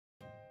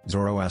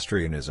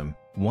Zoroastrianism,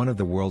 one of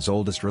the world's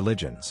oldest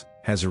religions,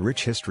 has a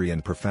rich history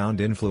and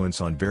profound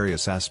influence on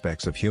various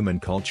aspects of human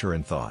culture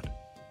and thought.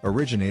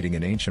 Originating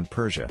in ancient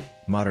Persia,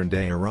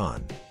 modern-day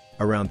Iran.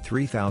 Around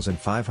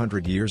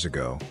 3,500 years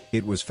ago,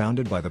 it was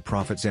founded by the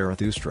prophet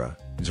Zarathustra,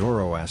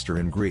 Zoroaster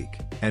in Greek,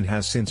 and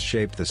has since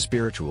shaped the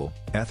spiritual,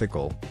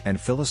 ethical, and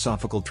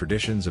philosophical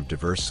traditions of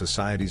diverse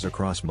societies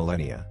across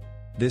millennia.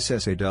 This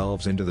essay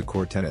delves into the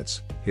core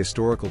tenets,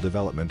 historical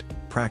development,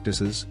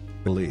 practices,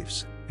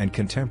 beliefs, and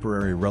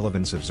contemporary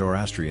relevance of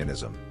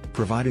Zoroastrianism,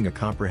 providing a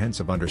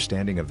comprehensive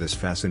understanding of this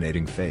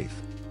fascinating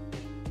faith.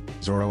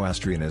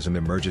 Zoroastrianism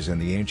emerges in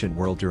the ancient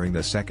world during the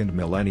 2nd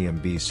millennium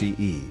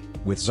BCE,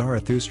 with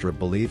Zarathustra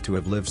believed to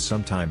have lived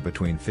sometime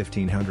between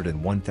 1500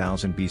 and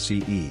 1000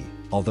 BCE,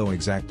 although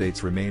exact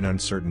dates remain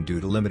uncertain due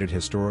to limited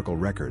historical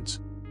records.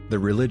 The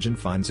religion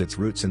finds its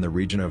roots in the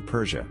region of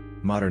Persia,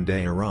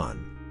 modern-day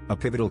Iran, a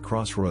pivotal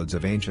crossroads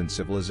of ancient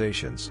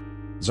civilizations.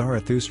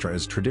 Zarathustra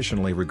is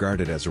traditionally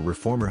regarded as a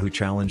reformer who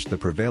challenged the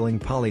prevailing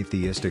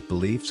polytheistic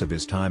beliefs of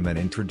his time and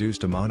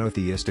introduced a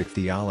monotheistic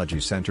theology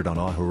centered on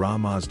Ahura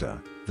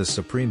Mazda, the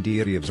supreme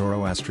deity of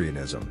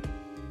Zoroastrianism.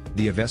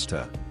 The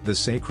Avesta, the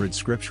sacred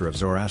scripture of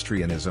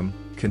Zoroastrianism,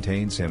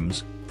 contains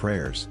hymns,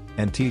 prayers,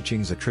 and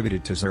teachings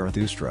attributed to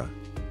Zarathustra.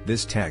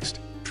 This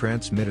text,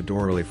 transmitted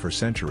orally for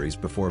centuries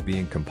before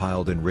being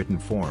compiled in written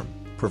form,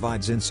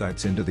 provides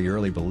insights into the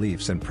early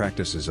beliefs and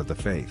practices of the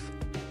faith.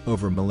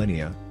 Over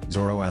millennia,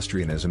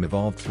 Zoroastrianism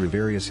evolved through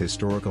various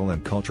historical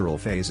and cultural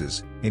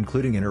phases,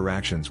 including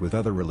interactions with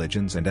other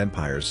religions and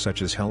empires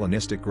such as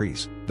Hellenistic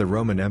Greece, the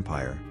Roman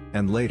Empire,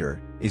 and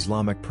later,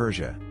 Islamic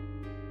Persia.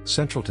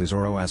 Central to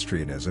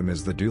Zoroastrianism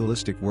is the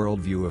dualistic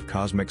worldview of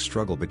cosmic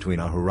struggle between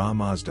Ahura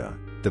Mazda,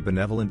 the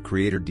benevolent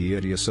creator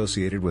deity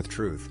associated with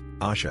truth,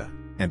 Asha,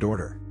 and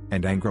order,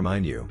 and Angra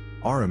Mainyu,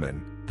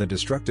 Ahriman, the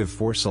destructive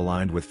force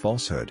aligned with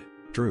falsehood,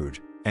 truth,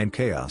 and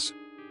chaos.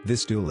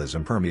 This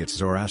dualism permeates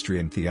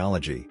Zoroastrian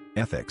theology,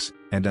 ethics,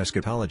 and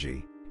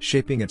eschatology,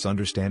 shaping its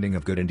understanding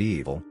of good and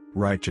evil,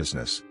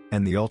 righteousness,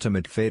 and the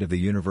ultimate fate of the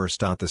universe.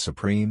 The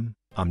supreme,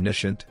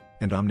 omniscient,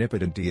 and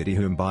omnipotent deity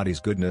who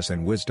embodies goodness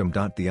and wisdom.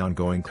 The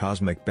ongoing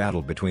cosmic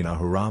battle between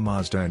Ahura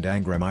Mazda and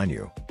Angra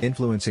Mainyu,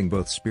 influencing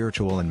both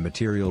spiritual and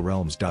material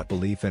realms.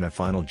 Belief in a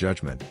final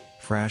judgment,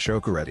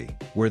 Frashokareti,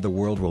 where the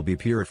world will be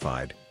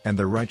purified, and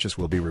the righteous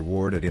will be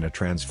rewarded in a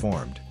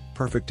transformed,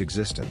 perfect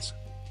existence.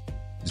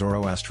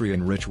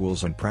 Zoroastrian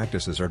rituals and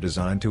practices are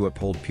designed to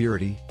uphold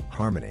purity,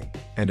 harmony,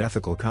 and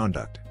ethical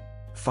conduct.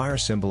 Fire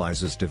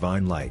symbolizes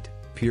divine light,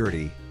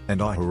 purity,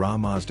 and Ahura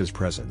Mazda's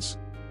presence.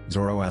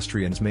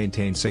 Zoroastrians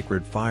maintain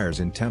sacred fires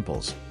in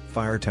temples,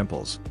 fire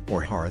temples,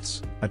 or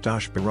hearths,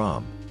 Atash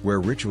Baram,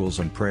 where rituals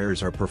and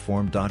prayers are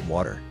performed.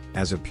 Water,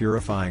 as a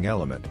purifying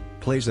element,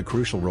 plays a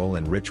crucial role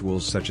in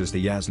rituals such as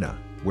the yasna,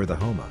 where the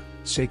homa,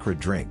 sacred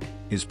drink,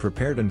 is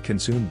prepared and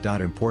consumed.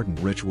 Important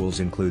rituals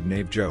include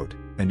Navjot,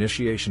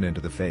 initiation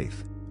into the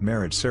faith,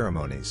 marriage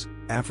ceremonies,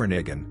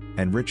 Afranagan,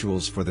 and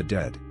rituals for the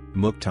dead,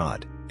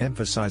 Muqtad,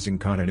 emphasizing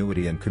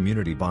continuity and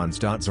community bonds.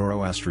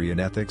 Zoroastrian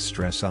ethics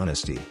stress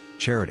honesty,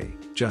 charity,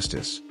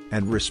 justice,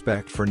 and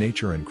respect for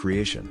nature and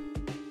creation.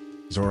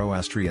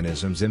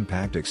 Zoroastrianism's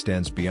impact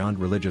extends beyond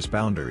religious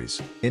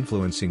boundaries,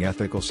 influencing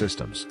ethical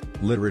systems,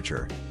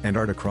 literature, and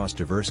art across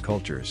diverse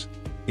cultures.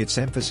 Its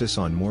emphasis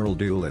on moral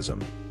dualism,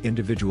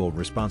 individual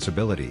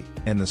responsibility,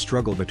 and the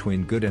struggle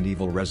between good and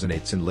evil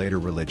resonates in later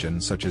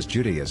religions such as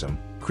Judaism,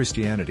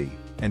 Christianity,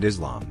 and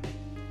Islam.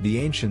 The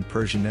ancient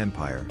Persian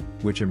Empire,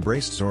 which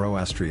embraced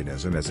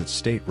Zoroastrianism as its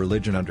state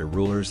religion under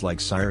rulers like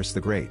Cyrus the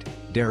Great,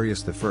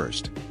 Darius I,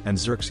 and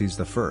Xerxes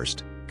I,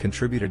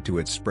 contributed to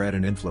its spread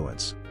and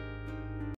influence.